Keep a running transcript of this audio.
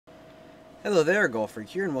Hello there, Golfer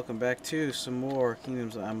here, and welcome back to some more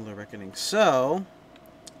Kingdoms of Amalur Reckoning. So,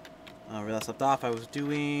 where last left off, I was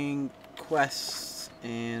doing quests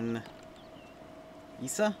in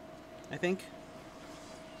Isa, I think.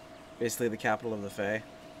 Basically the capital of the Fae.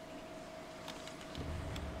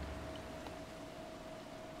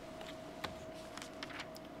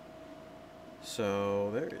 So,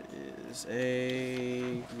 there is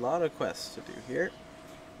a lot of quests to do here.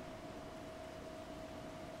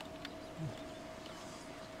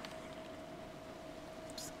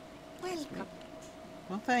 Welcome.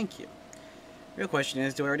 Well, thank you. Real question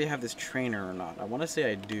is, do I already have this trainer or not? I want to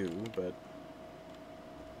say I do, but...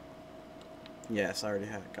 Yes, I already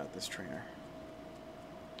got this trainer.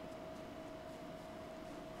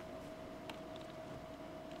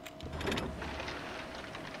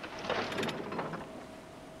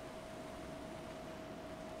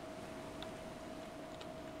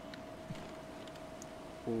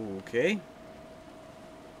 Okay.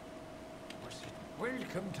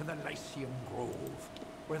 Welcome to the Lyceum Grove,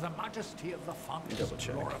 where the majesty of the font is Double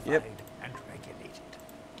check. glorified Yep. and regulated.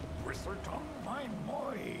 Bristleton, my,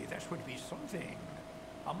 that would be something.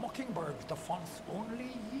 A mockingbird the font's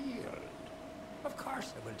only yield. Of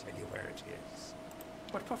course I will tell you where it is.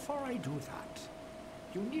 But before I do that,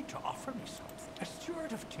 you need to offer me something. A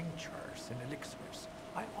steward of tinctures and elixirs,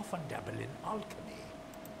 I often dabble in alchemy,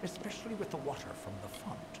 especially with the water from the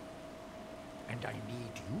font. And I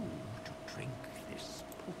need you to drink this.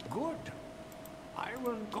 Good. I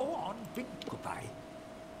will go on bid goodbye.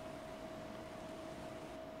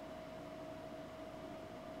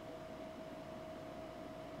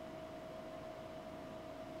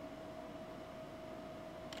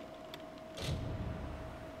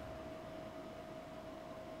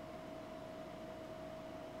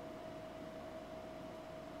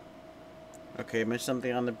 Okay, mention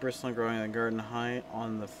something on the bristle growing in the garden high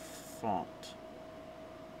on the font.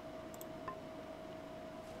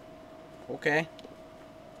 Okay.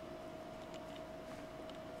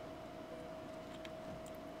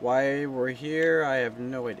 Why we're here, I have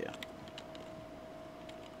no idea.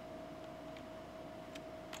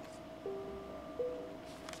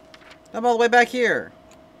 I'm all the way back here.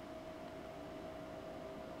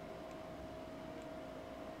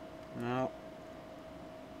 No.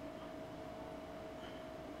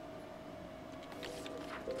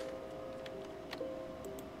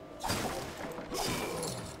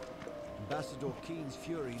 Ambassador Keen's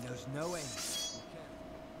fury knows no end.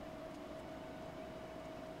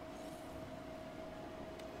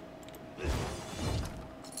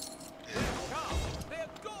 Come, they're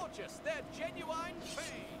gorgeous. They're genuine Fae.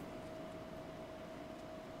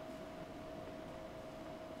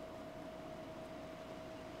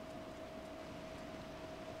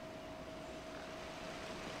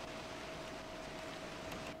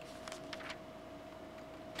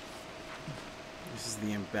 This is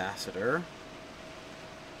the ambassador.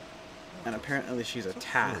 And apparently she's a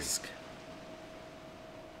task.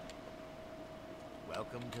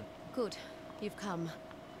 Welcome to... Good, you've come.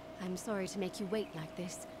 I'm sorry to make you wait like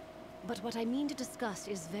this, but what I mean to discuss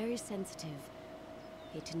is very sensitive.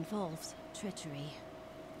 It involves treachery.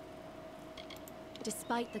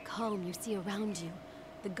 Despite the calm you see around you,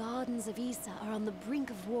 the gardens of Isa are on the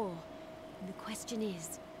brink of war. And the question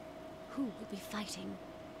is, who will be fighting?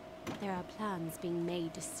 There are plans being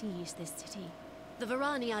made to seize this city. The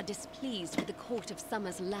Varani are displeased with the Court of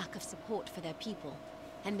Summer's lack of support for their people,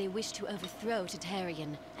 and they wish to overthrow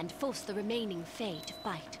Tatarian and force the remaining Fae to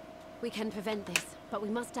fight. We can prevent this, but we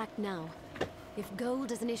must act now. If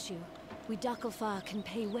gold is an issue, we Dakelfar can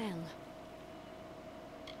pay well.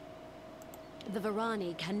 The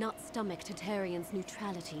Varani cannot stomach Tatarian's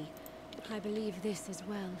neutrality. I believe this as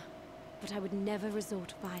well, but I would never resort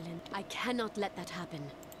to violence. I cannot let that happen.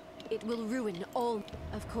 It will ruin all...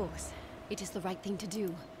 Of course, it is the right thing to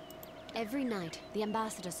do. Every night, the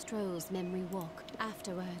ambassador strolls Memory Walk.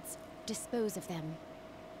 Afterwards, dispose of them.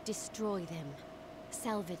 Destroy them.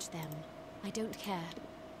 Salvage them. I don't care.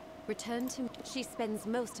 Return to... She spends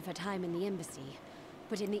most of her time in the embassy,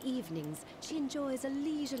 but in the evenings, she enjoys a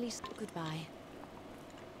leisurely... Goodbye.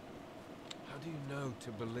 How do you know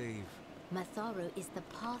to believe? Matharu is the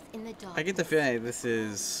path in the dark. I get the feeling this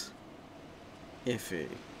is iffy.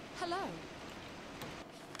 Hello.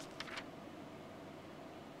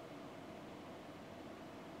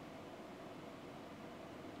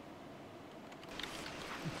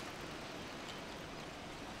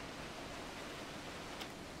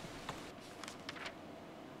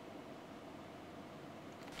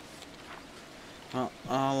 Well,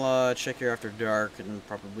 I'll check here after dark and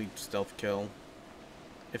probably stealth kill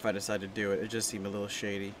if I decide to do it. It just seemed a little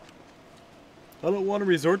shady. I don't want to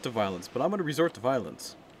resort to violence, but I'm going to resort to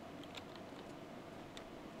violence.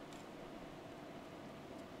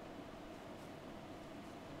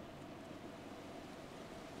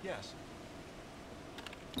 Yes.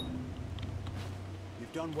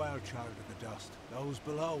 You've done well, Child of the Dust. Those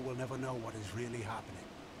below will never know what is really happening.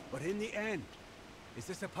 But in the end, is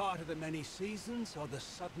this a part of the many seasons or the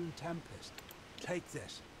sudden tempest? Take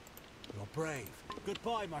this. You're brave.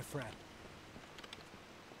 Goodbye, my friend.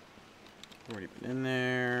 Already been in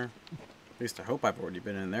there. At least I hope I've already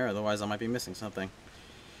been in there, otherwise I might be missing something.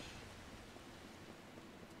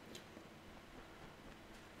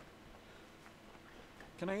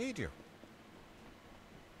 Can I aid you?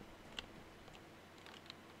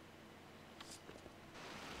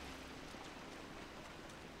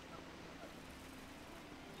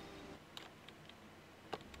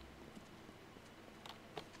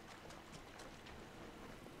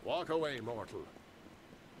 Walk away, mortal.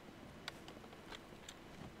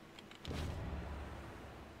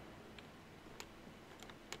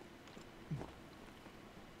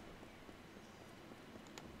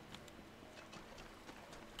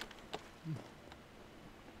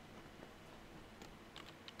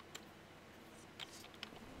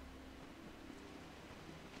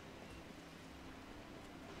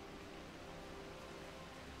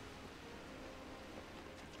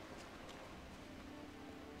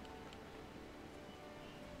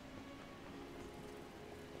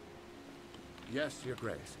 Yes, Your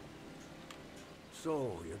Grace.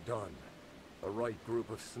 So, you're done. A right group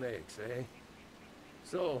of snakes, eh?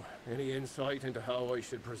 So, any insight into how I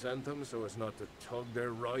should present them so as not to tug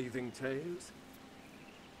their writhing tails?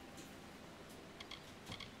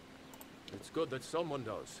 It's good that someone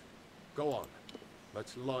does. Go on.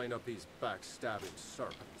 Let's line up these backstabbing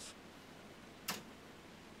serpents.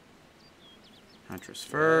 Huntress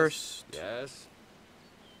first. Yes.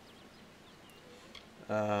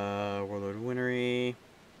 Warlord Winnery.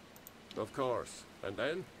 Of course. And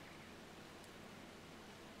then?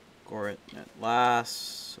 Gorit at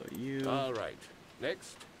last. So you. All right.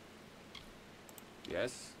 Next.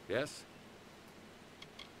 Yes, yes.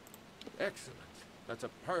 Excellent. That's a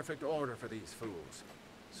perfect order for these fools.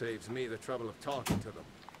 Saves me the trouble of talking to them.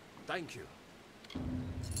 Thank you.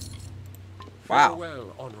 Wow.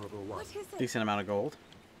 Farewell, honorable one. Decent amount of gold.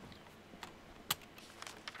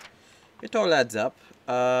 It all adds up.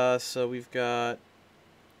 So we've got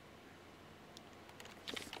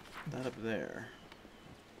that up there.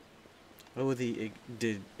 Oh, the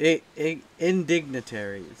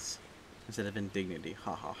indignitaries instead of indignity.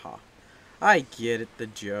 Ha ha ha. I get it, the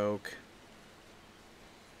joke.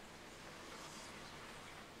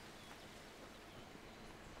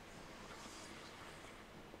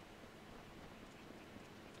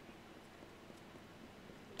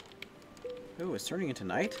 Oh, it's turning into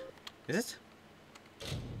night? Is it?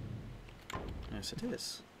 Yes, it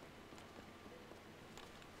is.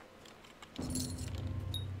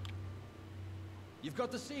 You've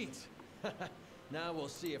got the seeds. Now we'll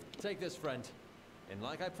see if... Take this, friend. And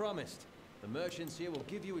like I promised, the merchants here will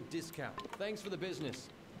give you a discount. Thanks for the business.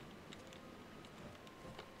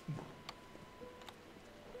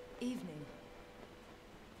 Evening.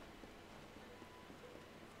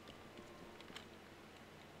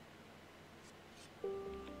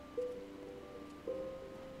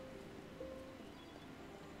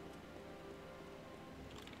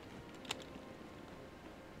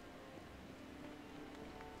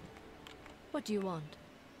 What do you want?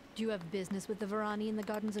 Do you have business with the Varani in the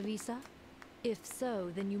Gardens of Issa? If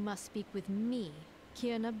so, then you must speak with me,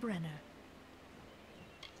 Kierna Brenner.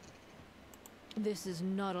 This is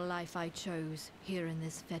not a life I chose, here in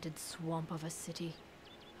this fetid swamp of a city.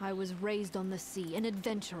 I was raised on the sea, an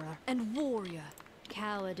adventurer and warrior.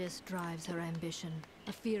 Cowardice drives her ambition,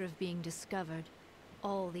 a fear of being discovered.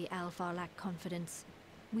 All the Alfar lack confidence.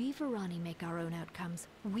 We Varani make our own outcomes.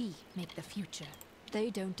 We make the future. They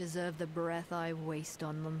don't deserve the breath I waste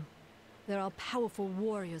on them. There are powerful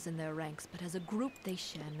warriors in their ranks, but as a group they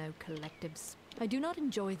share no collectives. I do not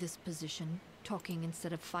enjoy this position, talking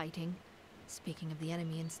instead of fighting, speaking of the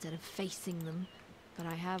enemy instead of facing them, but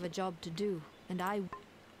I have a job to do, and I...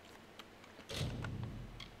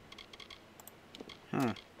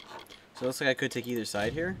 So it looks like I could take either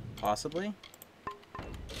side here, possibly.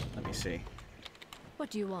 Let me see.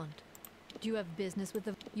 What do you want? Do you have business with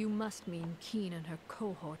the... You must mean Keen and her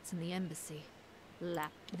cohorts in the embassy.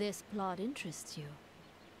 Lap. This plot interests you.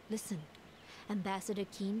 Listen, Ambassador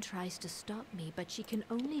Keen tries to stop me, but she can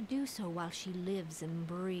only do so while she lives and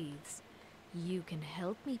breathes. You can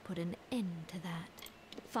help me put an end to that.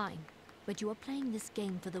 Fine, but you are playing this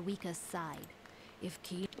game for the weaker side. If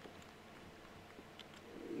Keen...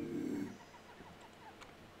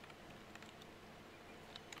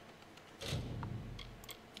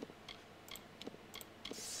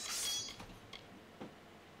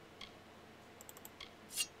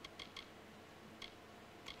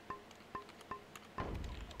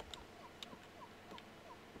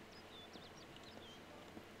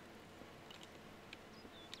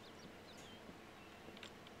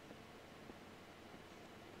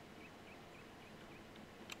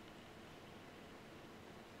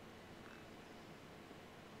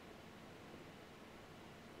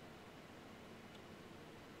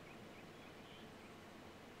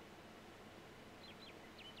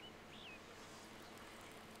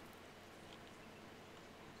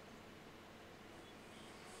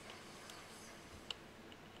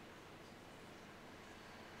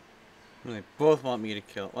 They both want me to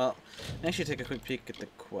kill. Well, actually take a quick peek at the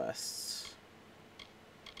quests.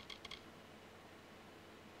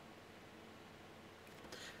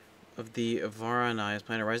 Of the Varani's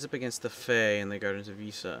plan to rise up against the Fae and the Gardens of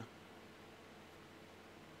Issa.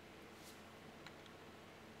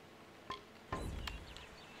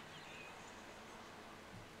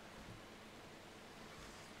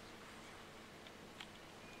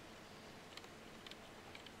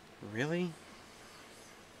 Really?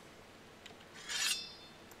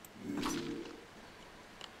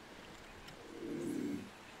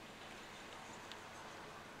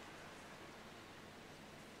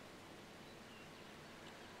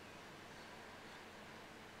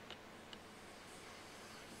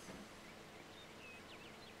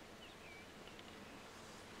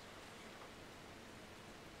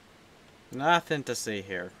 Nothing to see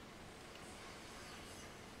here.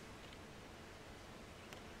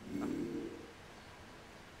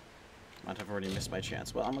 Might have already missed my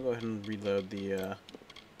chance. Well, I'm gonna go ahead and reload the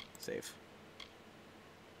save.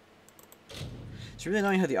 It's really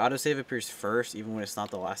annoying how the autosave appears first, even when it's not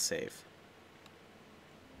the last save.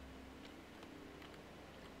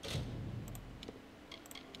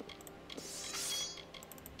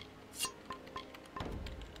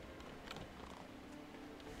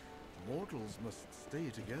 Mortals must stay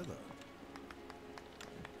together.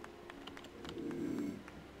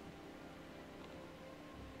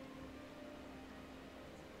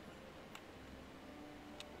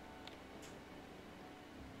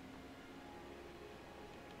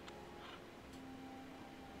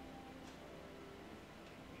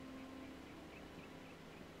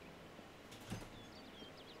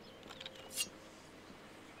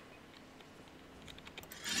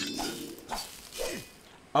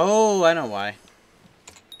 Oh, I know why.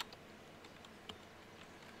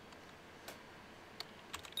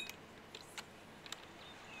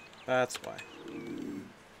 That's why.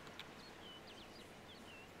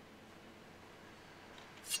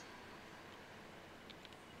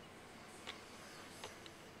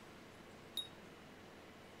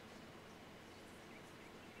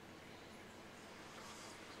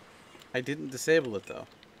 I didn't disable it though.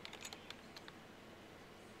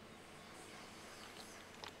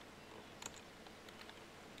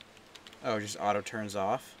 Oh, it just auto turns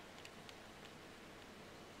off.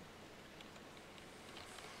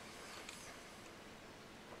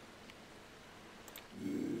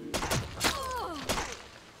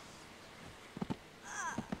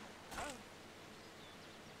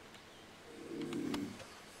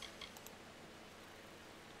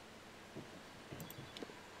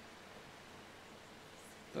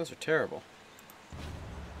 Those are terrible.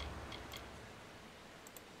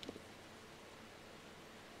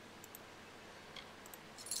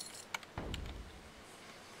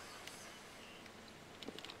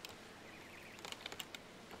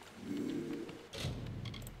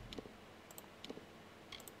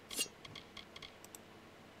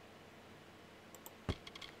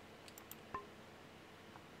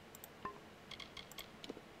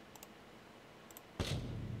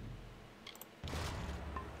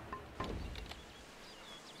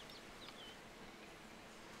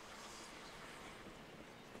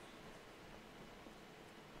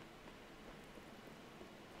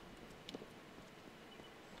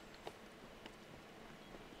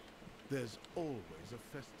 There's always a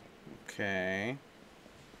festival. Okay.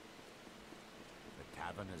 The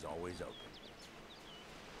tavern is always open.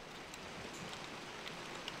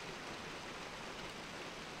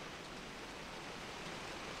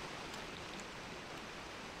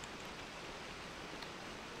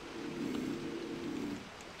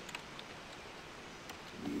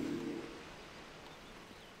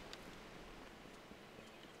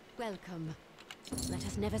 Welcome. Let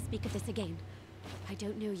us never speak of this again. I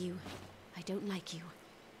don't know you. I don't like you.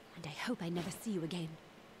 And I hope I never see you again.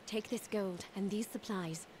 Take this gold and these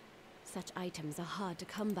supplies. Such items are hard to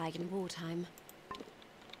come by in wartime.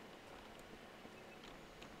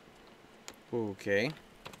 Okay.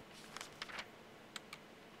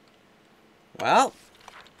 Well,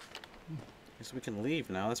 guess we can leave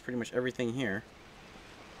now. That's pretty much everything here.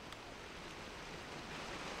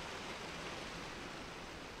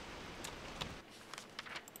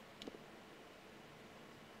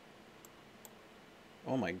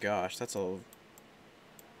 Oh my gosh, that's a... a lot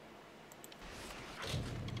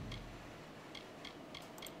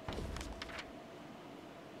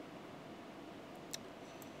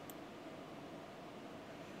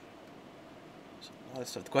of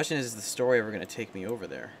stuff. The question is the story ever going to take me over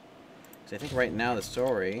there? Because I think right now the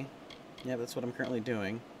story... Yeah, that's what I'm currently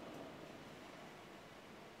doing.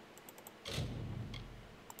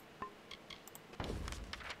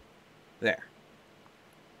 There.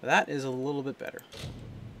 That is a little bit better.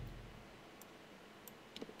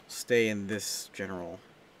 Stay in this general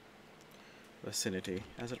vicinity,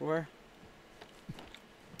 as it were.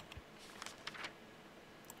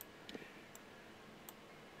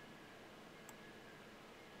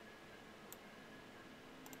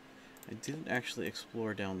 I didn't actually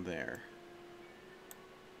explore down there.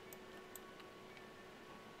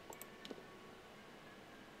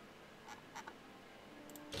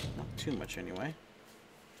 Not too much anyway.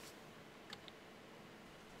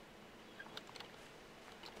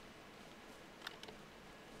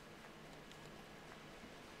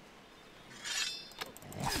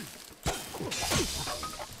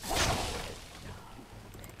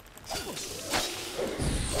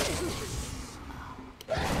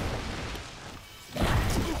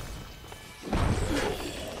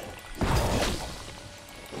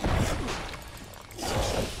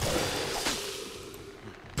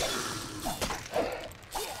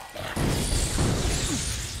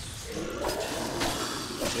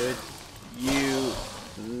 Could you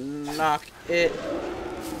knock it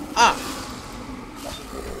off?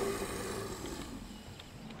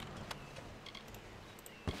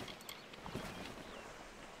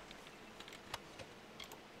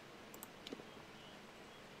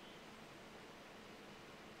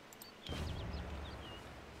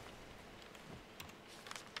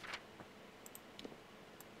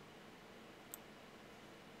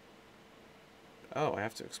 Oh, I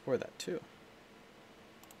have to explore that too.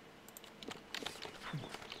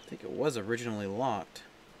 I think it was originally locked.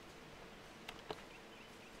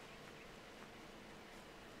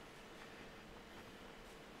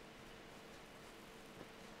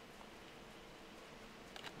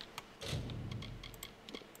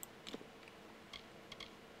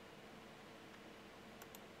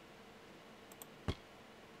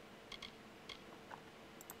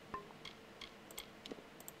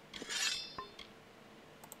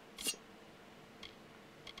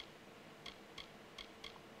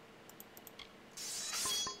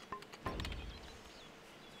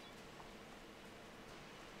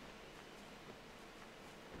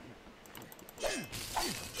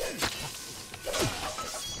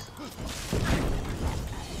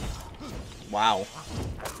 Wow.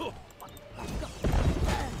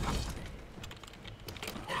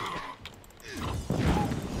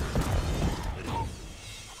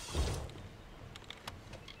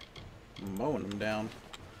 Mowing them down.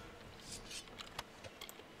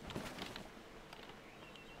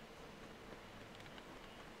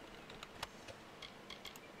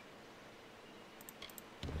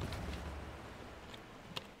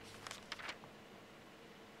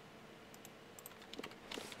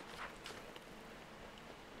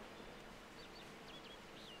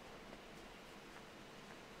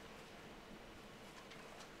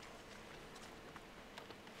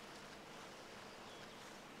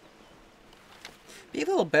 Be a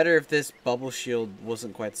little better if this bubble shield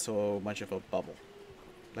wasn't quite so much of a bubble.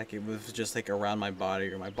 Like it was just like around my body,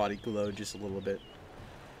 or my body glowed just a little bit.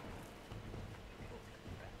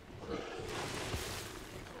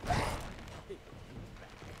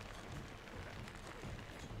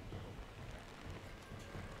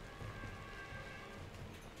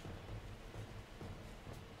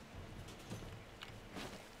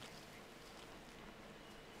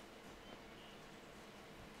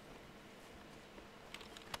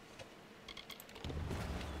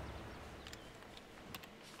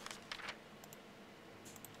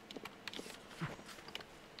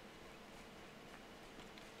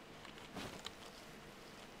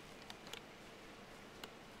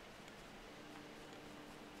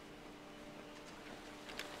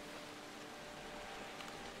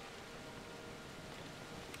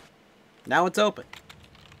 Now it's open.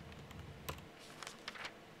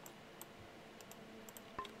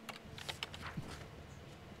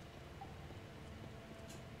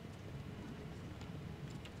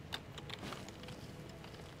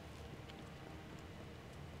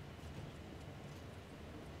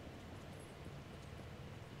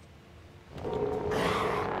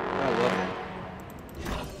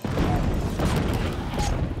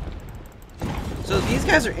 So these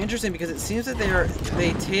guys are interesting because it seems that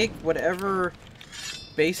they take whatever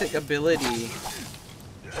basic ability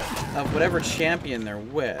of whatever champion they're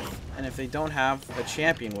with, and if they don't have a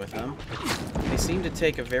champion with them, they seem to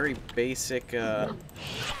take a very basic attack.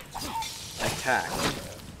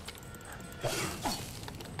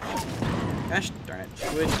 Gosh darn it!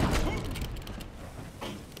 Would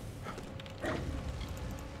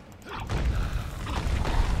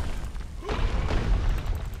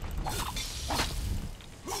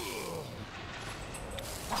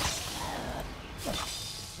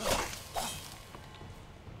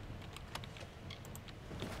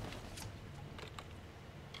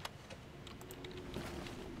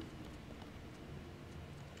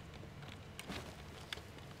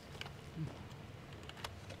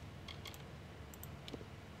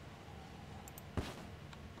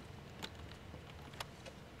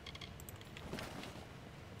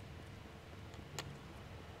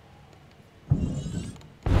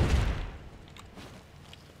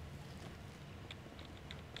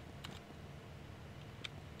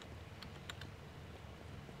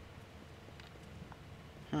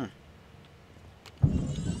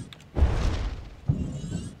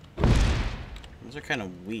Those are kind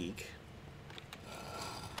of weak.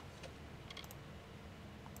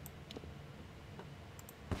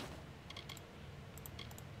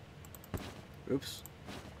 Oops.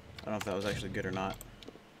 I don't know if that was actually good or not.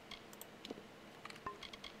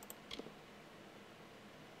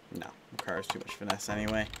 No, requires too much finesse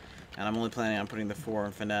anyway. And I'm only planning on putting the 4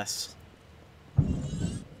 in finesse.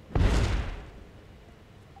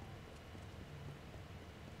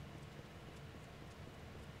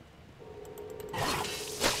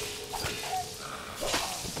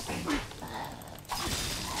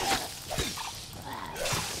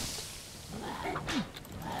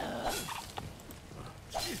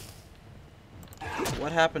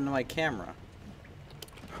 What happened to my camera?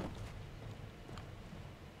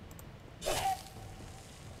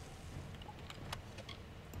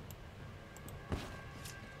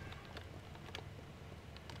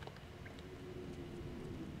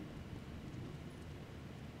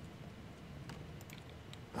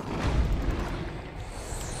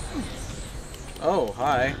 Oh,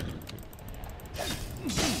 hi.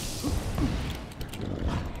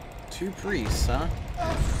 2 priests, huh?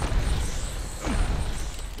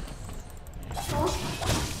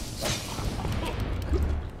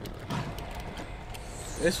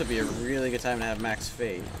 This would be a really good time to have max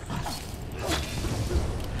fate.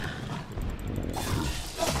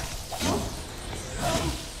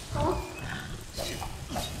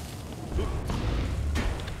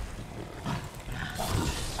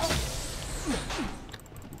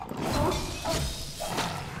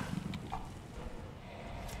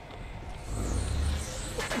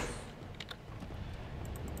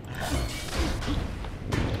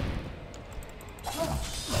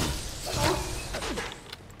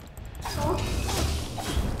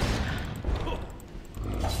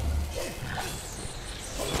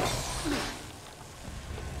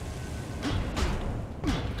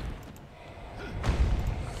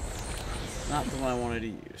 Not the one I wanted to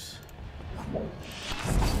use.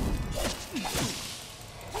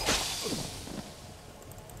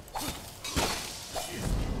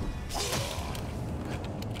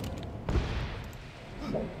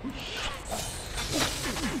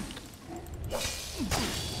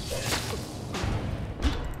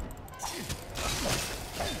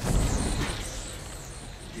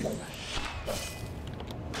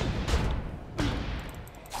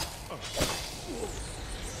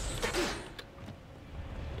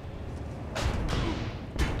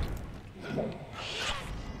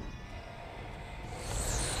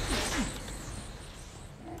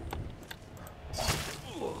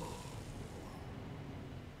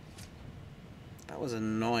 That was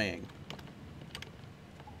annoying.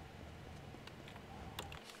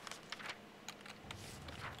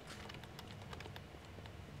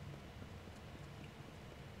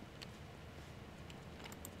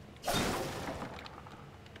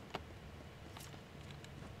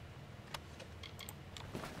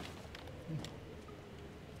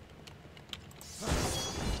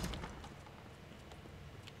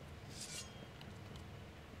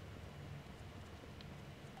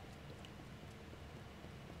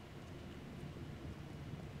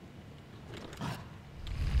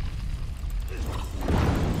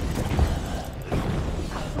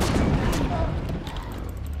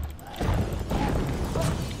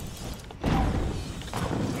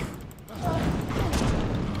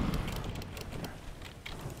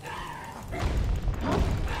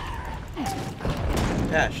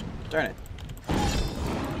 Gosh, darn it.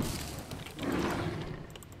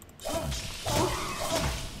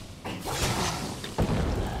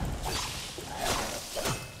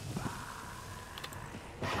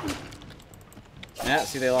 Yeah,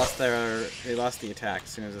 see, they lost the attack as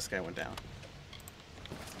soon as this guy went down.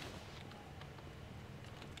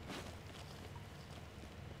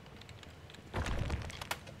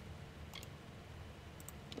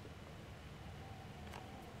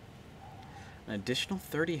 An additional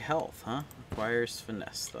 30 health, huh? Requires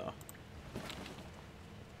finesse, though.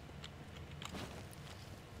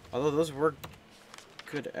 Although those were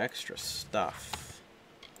good extra stuff.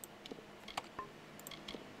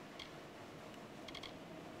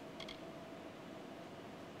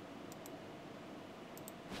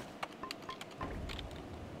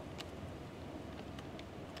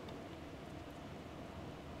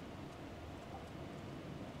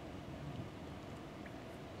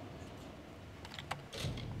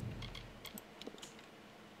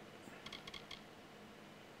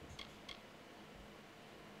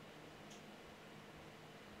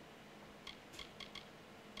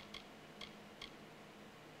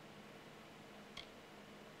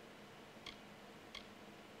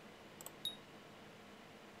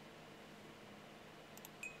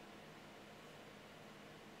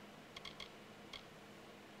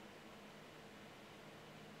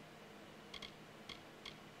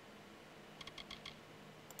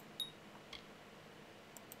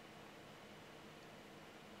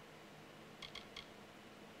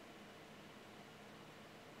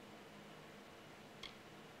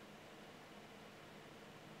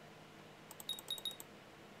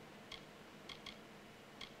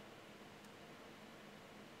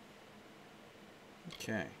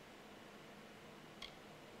 Okay.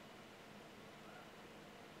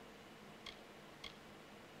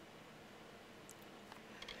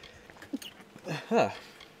 Huh.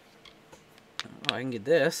 Oh, I can get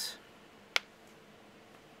this.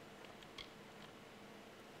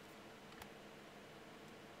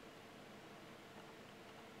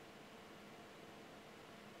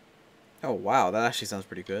 Oh wow, that actually sounds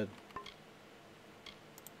pretty good.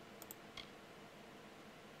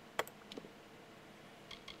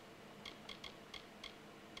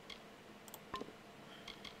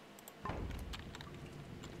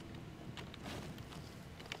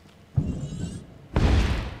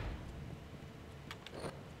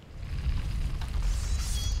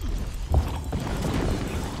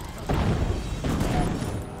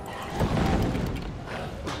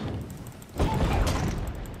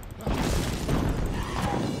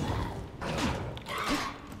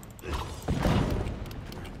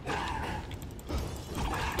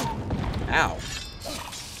 Ow.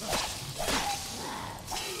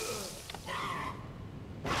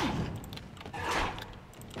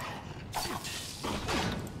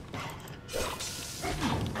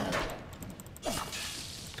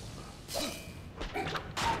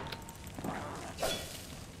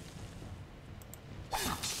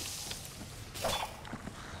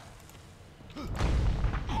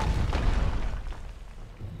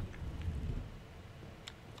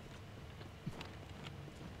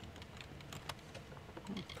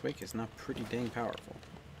 Quake is not pretty dang powerful.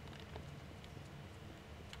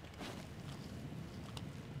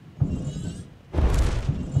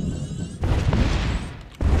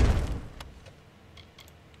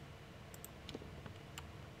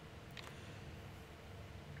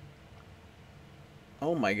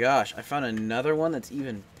 Oh my gosh, I found another one that's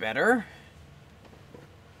even better.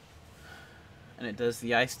 And it does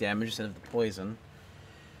the ice damage instead of the poison.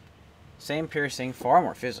 Same piercing, far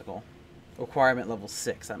more physical. Requirement level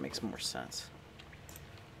 6, that makes more sense.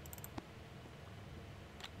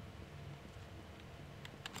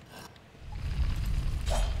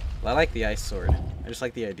 Well, I like the ice sword. I just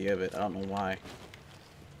like the idea of it. I don't know why.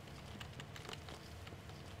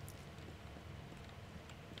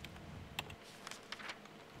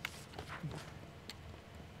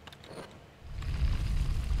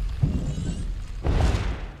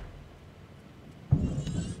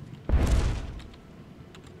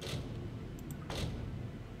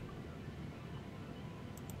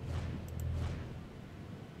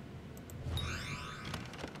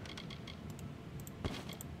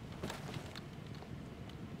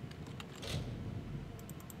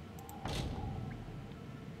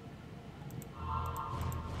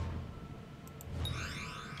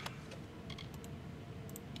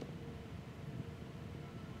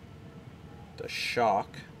 The shock.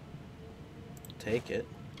 Take it.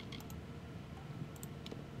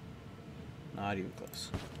 Not even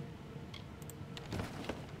close.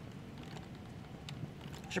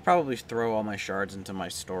 I should probably throw all my shards into my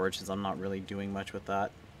storage since I'm not really doing much with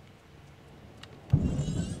that.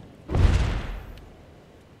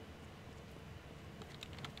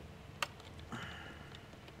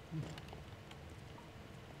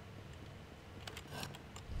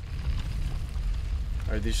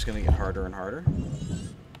 Are these just gonna get harder and harder?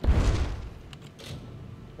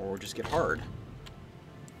 Or just get hard?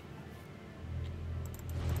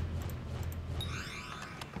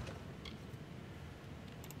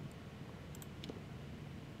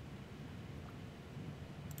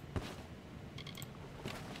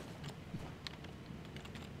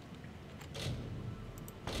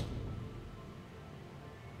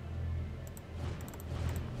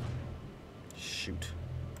 Shoot.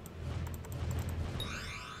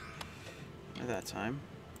 At that time.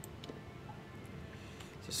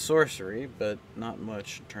 It's a sorcery, but not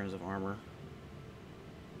much in terms of armor.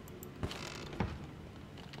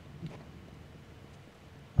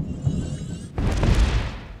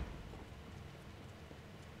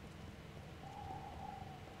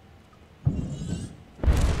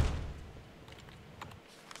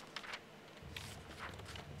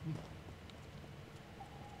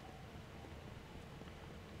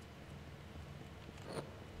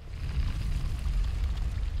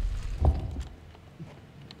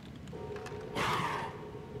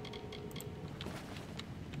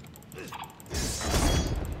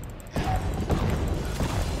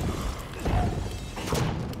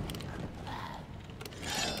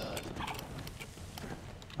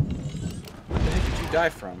 Die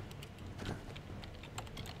from?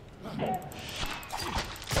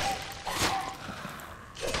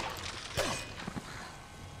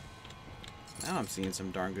 Now I'm seeing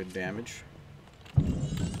some darn good damage.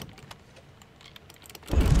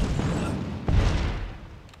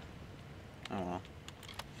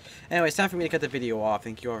 Anyway, it's time for me to cut the video off.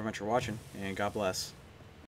 Thank you all very much for watching, and God bless.